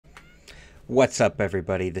What's up,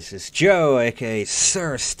 everybody? This is Joe, aka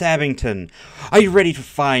Sir Stabbington. Are you ready to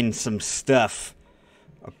find some stuff?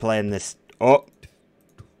 I'm playing this... Oh!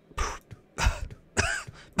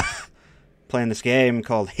 Playing this game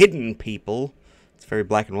called Hidden People. It's very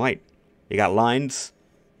black and white. You got lines.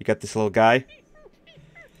 You got this little guy.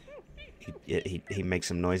 He makes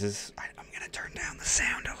some noises. I'm gonna turn down the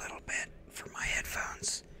sound a little bit for my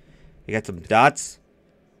headphones. You got some dots.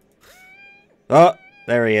 Oh!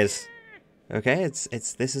 There he is. Okay,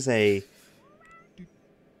 this is a...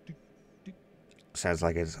 Sounds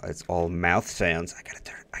like it's all mouth sounds. I gotta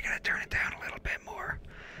turn it down a little bit more.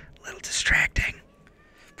 A little distracting.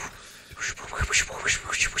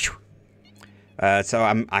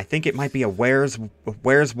 So I think it might be a where's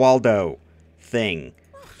Waldo thing.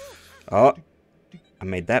 Oh, I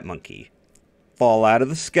made that monkey fall out of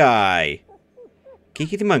the sky.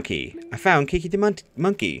 Kiki the monkey. I found Kiki the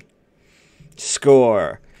monkey.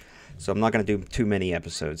 Score. So I'm not going to do too many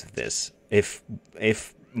episodes of this, if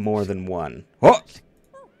more than one. Oh!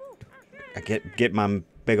 I get my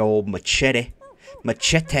big old machete.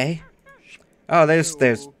 Machete. Oh, there's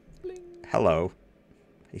hello.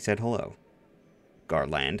 He said hello.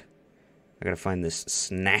 Garland. I gotta find this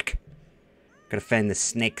snack. Gotta find the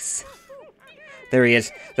snakes. There he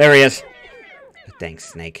is. There he is. Dang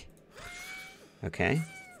snake. Okay.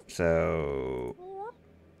 So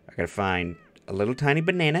I gotta find a little tiny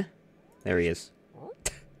banana. There he is. A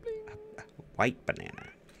white banana.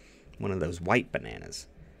 One of those white bananas.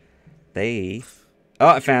 Oh,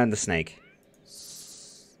 I found the snake.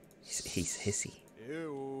 He's hissy.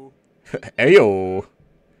 Ew. Ayo.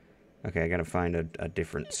 Okay, I gotta find a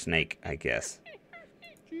different snake, I guess.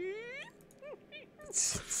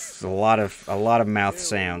 It's a lot of mouth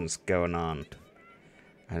sounds going on.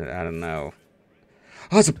 I don't know.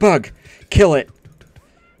 Oh, it's a bug! Kill it!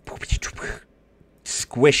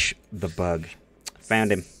 Squish the bug.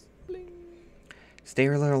 Found him. Stay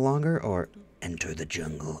here a little longer or enter the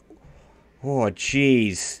jungle. Oh,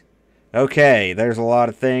 jeez. Okay, there's a lot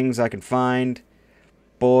of things I can find.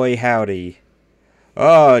 Boy, howdy.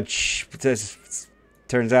 Oh,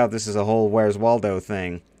 turns out this is a whole Where's Waldo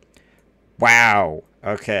thing. Wow.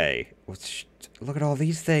 Okay. Look at all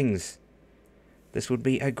these things. This would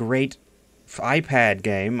be a great iPad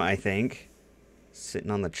game, I think.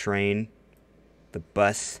 Sitting on the train. The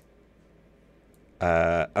bus.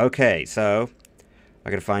 Okay, so I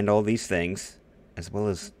gotta find all these things, as well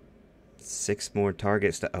as 6 more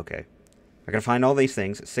targets to... Okay. I gotta find all these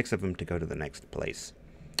things, 6 of them to go to the next place.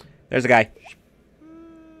 There's a guy.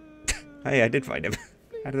 Hey, I did find him.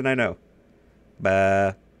 How did I know?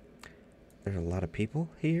 There's a lot of people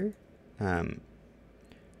here.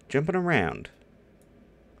 Jumping around.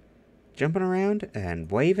 Jumping around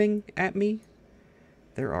and waving at me.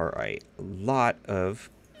 There are a lot of...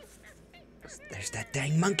 There's that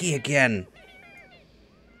dang monkey again.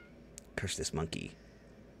 Curse this monkey.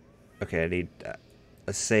 Okay, I need...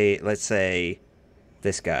 let's say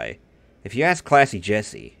this guy. If you ask Classy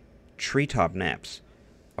Jesse, treetop naps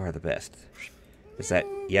are the best. Is that...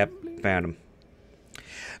 Yep, found him.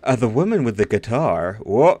 The woman with the guitar...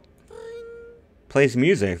 Whoa! Plays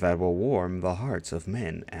music that will warm the hearts of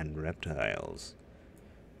men and reptiles.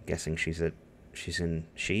 Guessing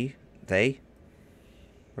they?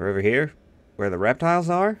 We're over here? Where the reptiles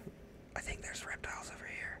are? I think there's reptiles over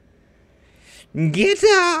here.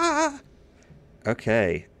 Guitar!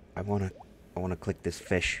 Okay. I wanna click this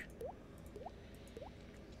fish.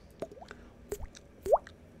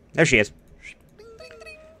 There she is.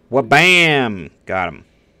 Wha-bam! Got him.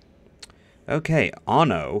 Okay,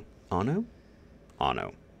 Ano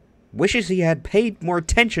wishes he had paid more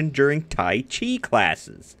attention during Tai Chi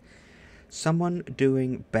classes. Someone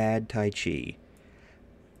doing bad Tai Chi.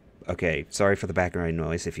 Okay, sorry for the background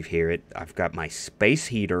noise if you hear it. I've got my space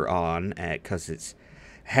heater on because it's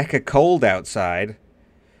hecka cold outside.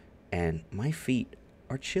 And my feet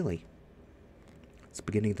are chilly. It's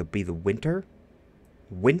beginning to be the winter.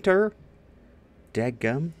 Winter?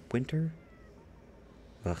 Dadgum? Winter?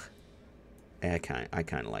 Ugh. I kind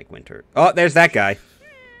of like winter. Oh, there's that guy.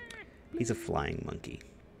 He's a flying monkey.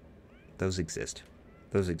 Those exist.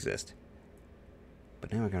 Those exist.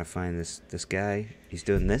 But now I gotta find this guy. He's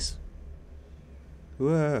doing this.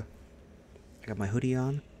 Whoa. I got my hoodie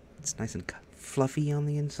on. It's nice and fluffy on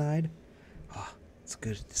the inside. Oh, it's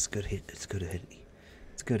good. It's good. It's good hoodie.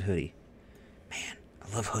 It's good hoodie. Man,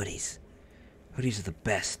 I love hoodies. Hoodies are the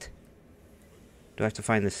best. Do I have to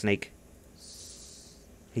find the snake?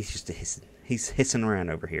 He's just hissing. He's hissing around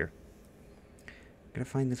over here. Gotta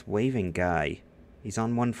find this waving guy. He's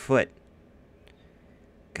on one foot.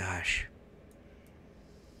 Gosh.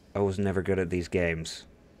 I was never good at these games.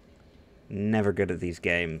 Never good at these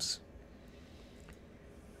games.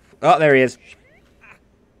 Oh, there he is.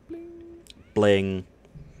 Bling.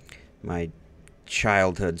 My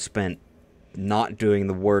childhood spent not doing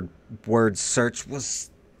the word search was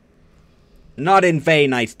not in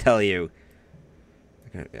vain, I tell you.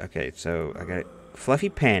 Okay, so I got Fluffy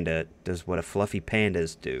Panda does what a fluffy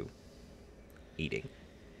pandas do. Eating.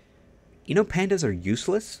 You know pandas are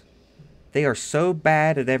useless? They are so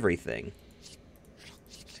bad at everything.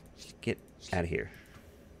 Get out of here.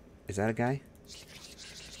 Is that a guy?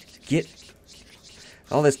 Get...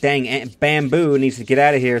 All this dang bamboo needs to get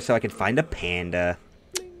out of here so I can find a panda.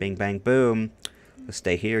 Bing, bang, boom. Let's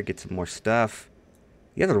stay here, get some more stuff.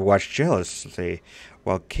 The other watch jealously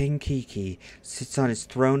while King Kiki sits on his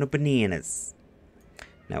throne of bananas.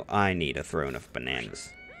 Now I need a throne of bananas.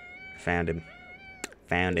 Found him.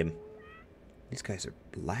 Found him. These guys are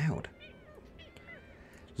loud.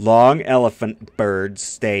 Long elephant birds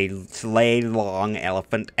slay long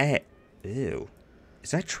elephant egg. Ew.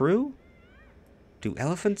 Is that true? Do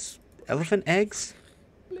elephant eggs?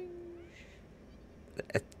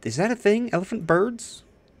 Is that a thing? Elephant birds?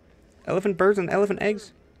 Elephant birds and elephant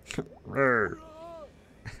eggs?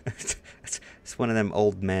 It's one of them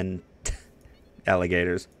old men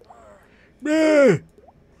alligators. You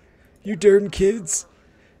darn kids.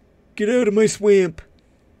 Get out of my swamp.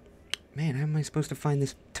 Man, how am I supposed to find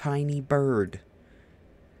this tiny bird?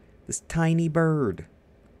 This tiny bird.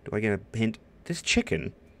 Do I get a hint? This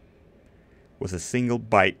chicken was a single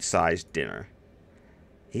bite-sized dinner.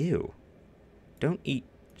 Ew. Don't eat.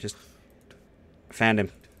 Just... Found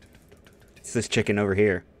him. It's this chicken over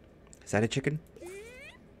here. Is that a chicken?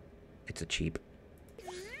 It's a cheep.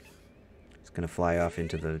 It's gonna fly off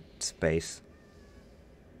into the space.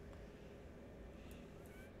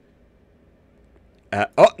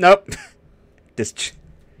 Oh, nope.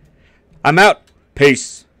 I'm out.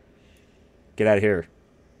 Peace. Get out of here.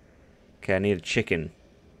 Okay, I need a chicken.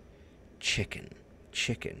 Chicken.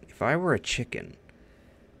 If I were a chicken,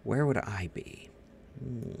 where would I be?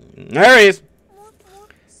 There he is.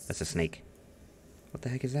 That's a snake. What the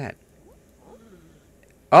heck is that?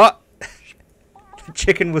 Oh! The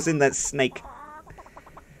chicken was in that snake.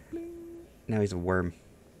 Now he's a worm.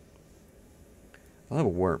 I'll have a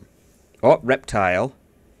worm. Oh, reptile.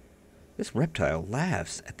 This reptile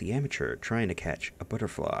laughs at the amateur trying to catch a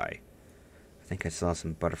butterfly. I think I saw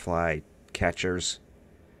some butterfly catchers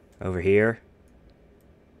over here.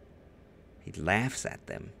 He laughs at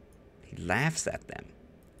them. He laughs at them.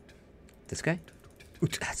 This guy?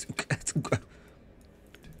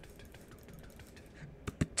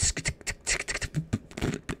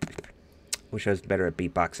 Wish I was better at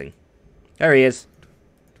beatboxing. There he is.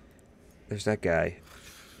 There's that guy.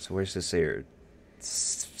 So where's this here?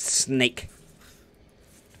 Snake.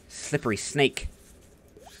 Slippery snake.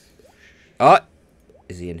 Oh!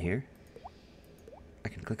 Is he in here? I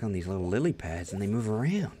can click on these little lily pads and they move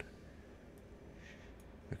around.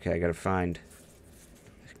 Okay, I gotta find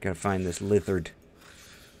this lizard.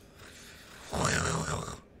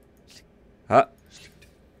 Huh?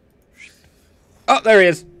 Oh, there he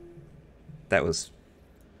is. That was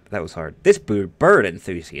hard. This bird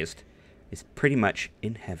enthusiast is pretty much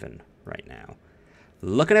in heaven right now.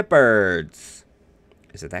 Looking at birds.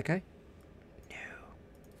 Is it that guy? No.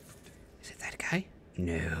 Is it that guy?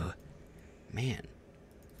 No. Man.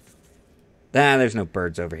 Ah, there's no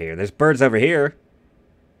birds over here. There's birds over here.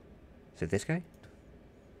 Is it this guy?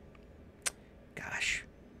 Gosh.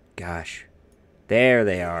 There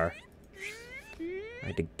they are. I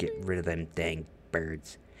had to get rid of them dang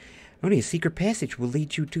birds. Only a secret passage will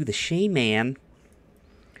lead you to the Shaman.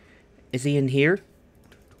 Is he in here?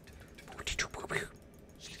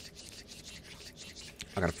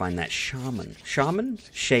 I gotta find that shaman. Shaman?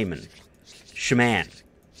 Shaman. Shaman.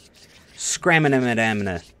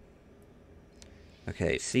 Scraminamadamna.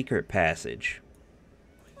 Okay, secret passage.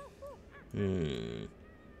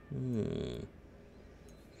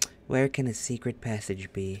 Where can a secret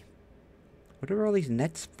passage be? What are all these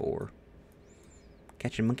nets for?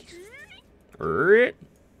 Catching monkeys?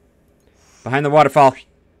 Behind the waterfall.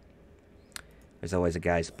 There's always a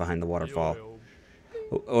guy behind the waterfall.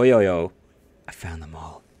 Oh, yo. I found them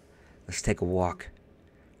all. Let's take a walk.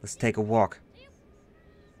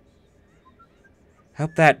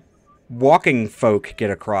 Help that walking folk get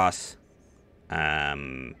across.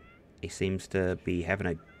 He seems to be having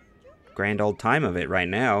a grand old time of it right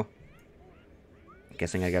now.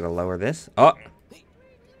 Guessing I gotta lower this. Oh!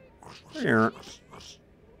 Oh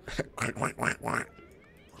my god.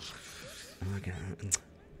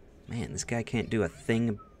 Man, this guy can't do a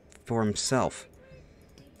thing for himself.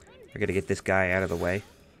 I gotta get this guy out of the way.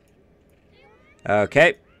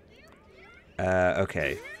 Okay.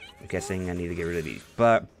 Okay. I'm guessing I need to get rid of these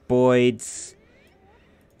boys.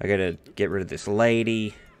 I gotta get rid of this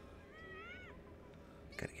lady.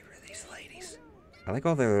 Gotta get rid of these ladies. I like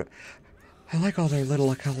all their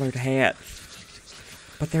little colored hats.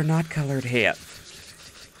 But they're not colored hats.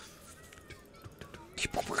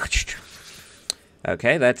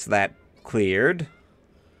 Okay, that's that cleared.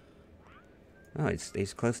 Oh,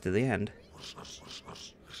 he's close to the end.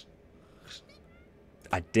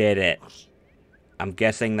 I did it. I'm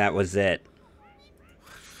guessing that was it.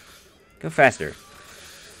 Go faster.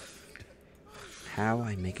 How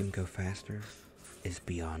I make him go faster is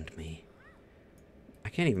beyond me. I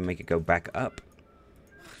can't even make it go back up.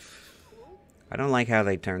 I don't like how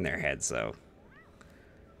they turn their heads, though.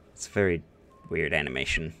 It's a very weird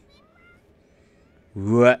animation.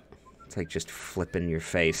 What? It's like just flipping your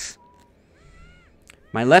face.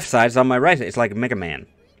 My left side's on my right. It's like Mega Man.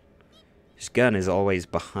 His gun is always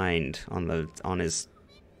behind on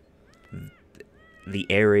the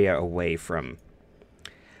area away from.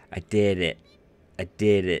 I did it. I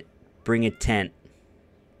did it. Bring a tent.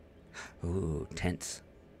 Ooh, tents.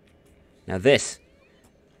 Now this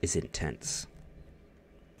is intense.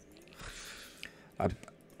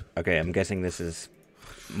 Okay, I'm guessing this is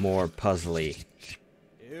more puzzly.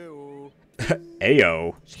 Ew.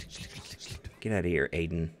 Ayo. Get out of here,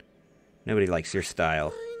 Aiden. Nobody likes your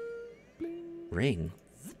style. Ring.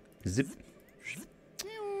 Zip.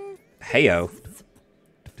 Heyo.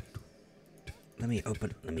 Let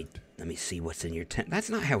me see what's in your tent. That's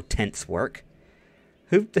not how tents work.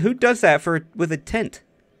 Who does that with a tent?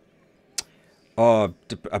 Oh,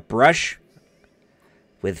 a brush?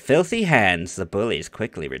 With filthy hands, the bullies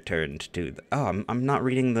quickly returned to the... Oh, I'm not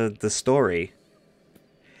reading the story.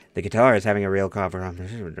 The guitar is having a real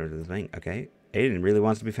conversation. Okay. Aiden really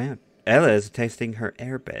wants to be found. Ella is tasting her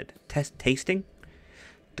airbed. Tasting?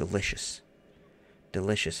 Delicious.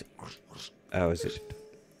 Delicious. Oh, is it?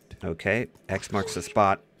 Okay. X marks the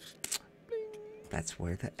spot. That's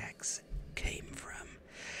where the X came from.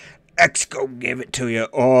 X, go give it to you.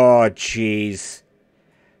 Oh, jeez.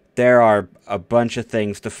 There are a bunch of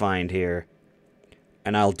things to find here.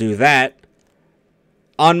 And I'll do that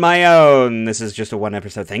on my own. This is just a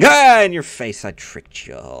one-episode thing. Ah, in your face, I tricked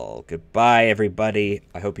you all. Goodbye, everybody.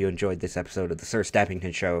 I hope you enjoyed this episode of the Sir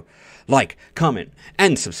Stappington Show. Like, comment,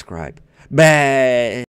 and subscribe. Bye.